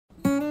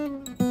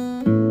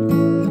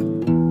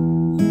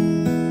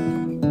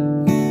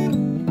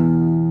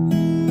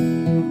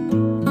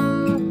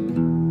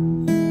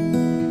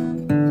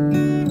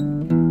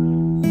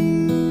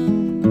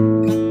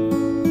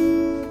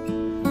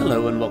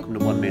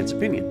man's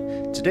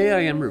opinion. Today I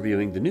am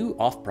reviewing the new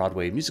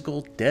off-Broadway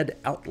musical Dead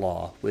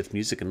Outlaw, with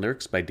music and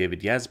lyrics by David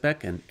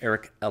Yazbek and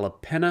Erik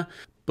Penna,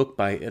 book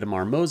by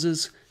Itamar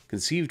Moses,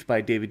 conceived by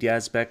David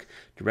Yazbek,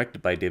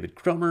 directed by David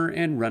Cromer,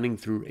 and running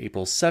through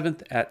April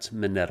 7th at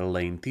Minetta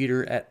Lane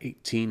Theater at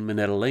 18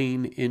 Minetta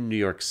Lane in New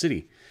York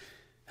City.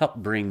 Help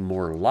bring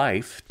more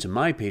life to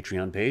my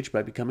Patreon page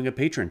by becoming a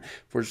patron.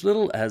 For as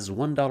little as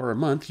 $1 a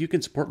month, you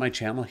can support my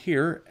channel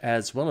here,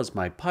 as well as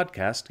my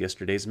podcast,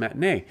 Yesterday's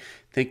Matinee.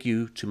 Thank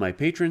you to my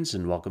patrons,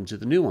 and welcome to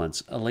the new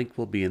ones. A link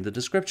will be in the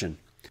description.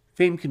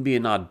 Fame can be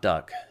an odd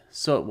duck.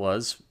 So it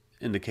was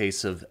in the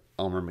case of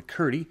Elmer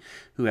McCurdy,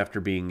 who,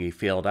 after being a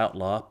failed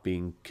outlaw,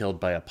 being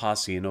killed by a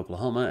posse in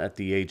Oklahoma at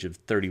the age of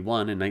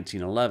 31 in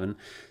 1911,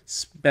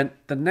 spent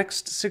the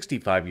next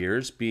 65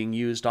 years being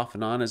used off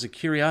and on as a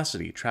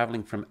curiosity,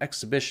 traveling from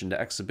exhibition to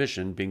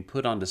exhibition, being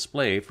put on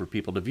display for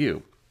people to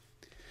view.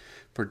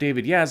 For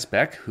David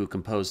Yazbek, who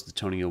composed the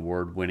Tony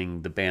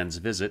Award-winning The Band's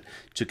Visit,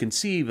 to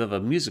conceive of a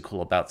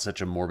musical about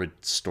such a morbid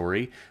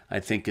story, I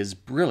think is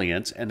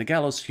brilliant, and the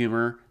gallows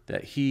humor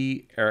that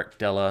he, Erik,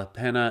 Della,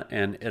 Penna,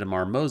 and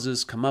Itamar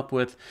Moses come up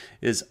with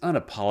is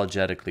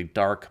unapologetically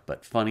dark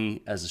but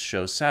funny, as the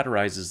show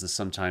satirizes the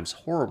sometimes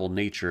horrible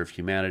nature of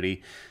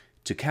humanity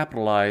to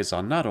capitalize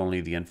on not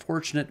only the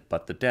unfortunate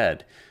but the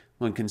dead.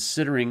 When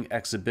considering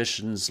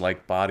exhibitions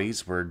like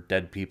Bodies, where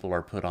dead people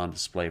are put on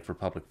display for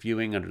public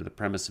viewing under the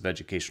premise of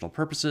educational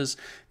purposes,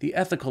 the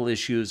ethical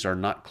issues are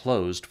not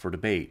closed for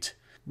debate.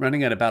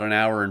 Running at about an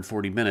hour and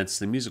 40 minutes,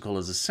 the musical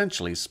is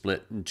essentially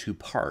split in two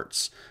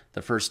parts.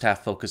 The first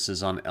half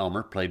focuses on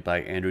Elmer, played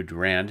by Andrew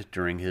Durand,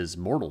 during his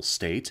mortal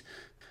state,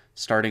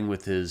 starting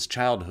with his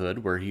childhood,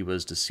 where he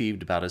was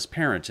deceived about his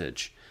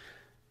parentage.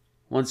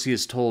 Once he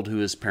is told who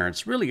his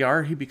parents really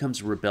are, he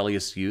becomes a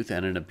rebellious youth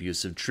and an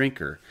abusive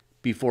drinker,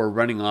 before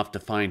running off to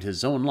find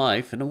his own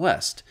life in the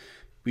West.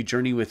 We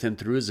journey with him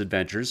through his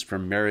adventures,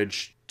 from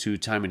marriage to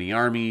time in the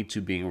army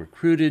to being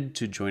recruited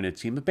to join a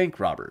team of bank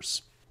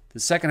robbers. The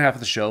second half of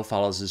the show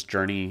follows his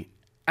journey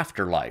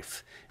after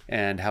life,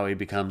 and how he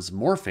becomes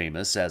more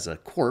famous as a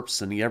corpse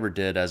than he ever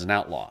did as an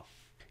outlaw.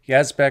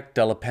 Yazbek,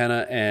 Della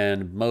Penna,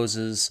 and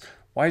Moses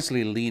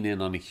wisely lean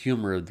in on the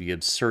humor of the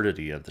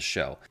absurdity of the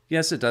show.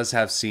 Yes, it does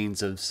have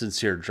scenes of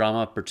sincere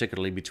drama,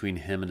 particularly between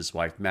him and his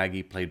wife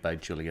Maggie, played by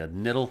Julia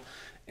Niddle,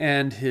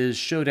 and his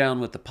showdown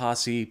with the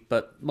posse,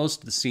 but most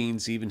of the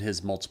scenes, even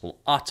his multiple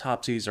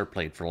autopsies, are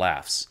played for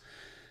laughs.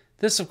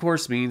 This, of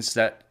course, means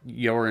that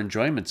your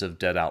enjoyment of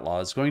Dead Outlaw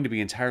is going to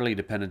be entirely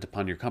dependent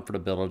upon your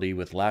comfortability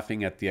with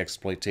laughing at the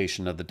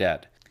exploitation of the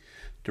dead.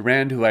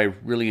 Durand, who I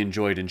really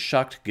enjoyed in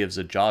Shucked, gives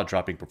a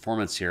jaw-dropping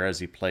performance here as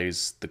he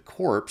plays the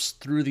corpse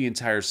through the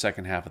entire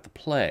second half of the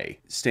play,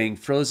 staying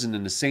frozen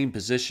in the same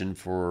position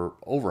for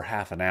over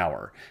half an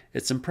hour.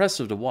 It's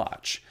impressive to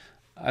watch.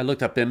 I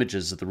looked up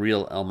images of the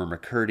real Elmer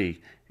McCurdy,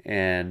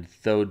 and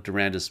though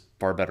Durand is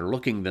far better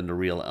looking than the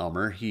real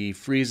Elmer, he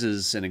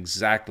freezes in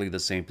exactly the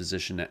same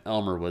position that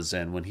Elmer was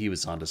in when he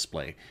was on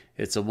display.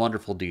 It's a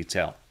wonderful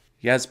detail.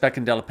 Yazbek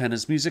and Della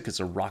Penna's music is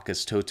a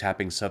raucous,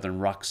 toe-tapping southern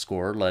rock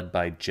score led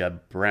by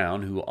Jeb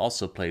Brown, who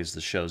also plays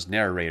the show's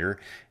narrator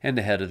and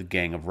the head of the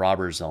gang of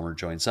robbers Elmer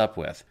joins up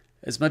with.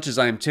 As much as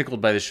I am tickled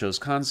by the show's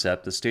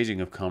concept, the staging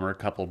of Cromer,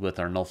 coupled with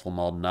Arnulfo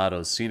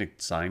Maldonado's scenic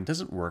design,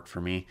 doesn't work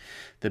for me.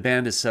 The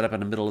band is set up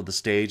in the middle of the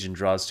stage and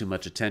draws too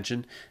much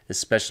attention,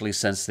 especially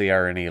since they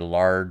are in a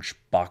large,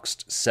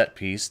 boxed set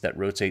piece that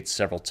rotates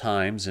several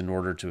times in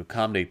order to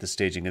accommodate the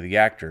staging of the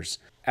actors.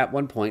 At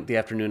one point, the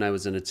afternoon I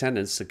was in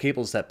attendance, the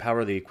cables that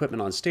power the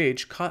equipment on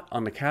stage caught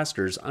on the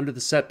casters under the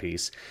set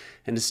piece,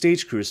 and the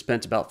stage crew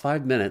spent about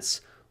 5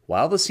 minutes,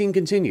 while the scene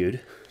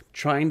continued,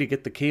 trying to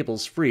get the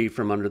cables free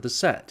from under the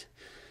set.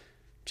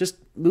 Just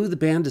move the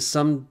band to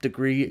some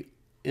degree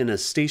in a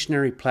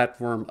stationary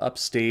platform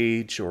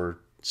upstage or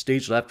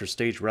stage left or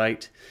stage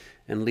right,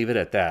 and leave it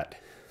at that.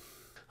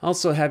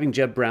 Also, having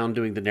Jeb Brown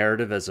doing the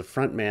narrative as a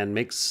frontman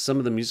makes some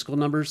of the musical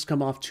numbers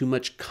come off too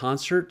much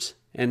concert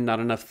and not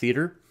enough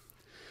theater.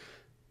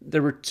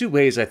 There were two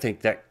ways I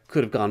think that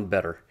could have gone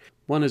better.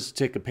 One is to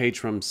take a page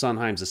from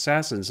Sondheim's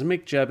Assassins and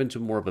make Jeb into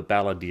more of a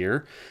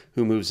balladeer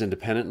who moves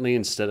independently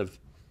instead of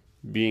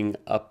being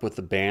up with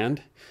the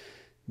band.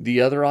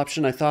 The other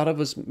option I thought of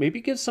was maybe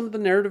give some of the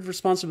narrative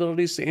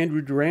responsibilities to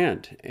Andrew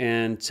Durand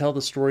and tell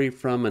the story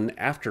from an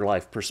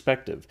afterlife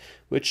perspective,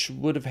 which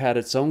would have had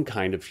its own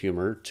kind of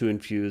humor to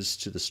infuse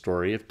to the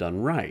story if done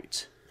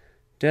right.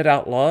 Dead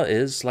Outlaw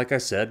is, like I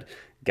said,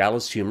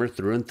 gallows humor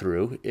through and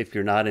through. If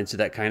you're not into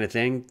that kind of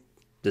thing,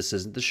 this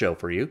isn't the show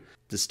for you.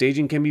 The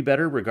staging can be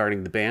better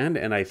regarding the band,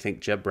 and I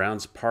think Jeb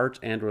Brown's part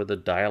and/or the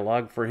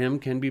dialogue for him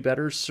can be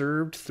better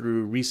served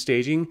through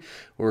restaging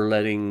or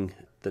letting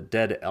the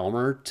dead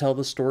Elmer tell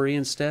the story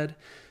instead.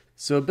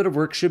 So a bit of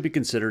work should be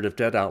considered if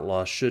Dead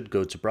Outlaw should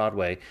go to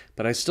Broadway,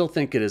 but I still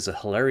think it is a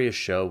hilarious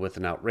show with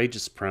an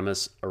outrageous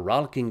premise, a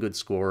rollicking good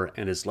score,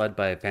 and is led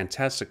by a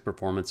fantastic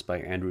performance by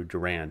Andrew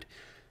Durand.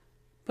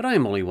 But I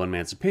am only one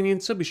man's opinion,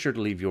 so be sure to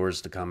leave yours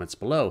in the comments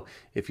below.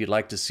 If you'd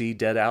like to see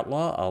Dead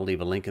Outlaw, I'll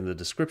leave a link in the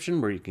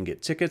description where you can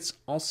get tickets.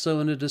 Also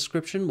in the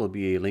description will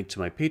be a link to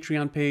my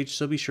Patreon page,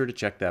 so be sure to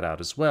check that out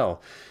as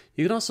well.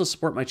 You can also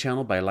support my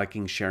channel by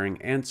liking,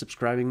 sharing, and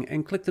subscribing,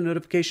 and click the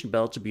notification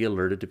bell to be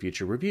alerted to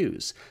future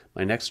reviews.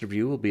 My next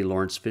review will be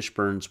Lawrence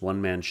Fishburne's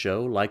one-man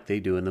show, Like They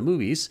Do in the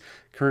Movies,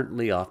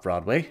 currently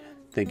off-Broadway.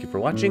 Thank you for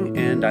watching,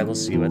 and I will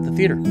see you at the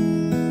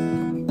theater.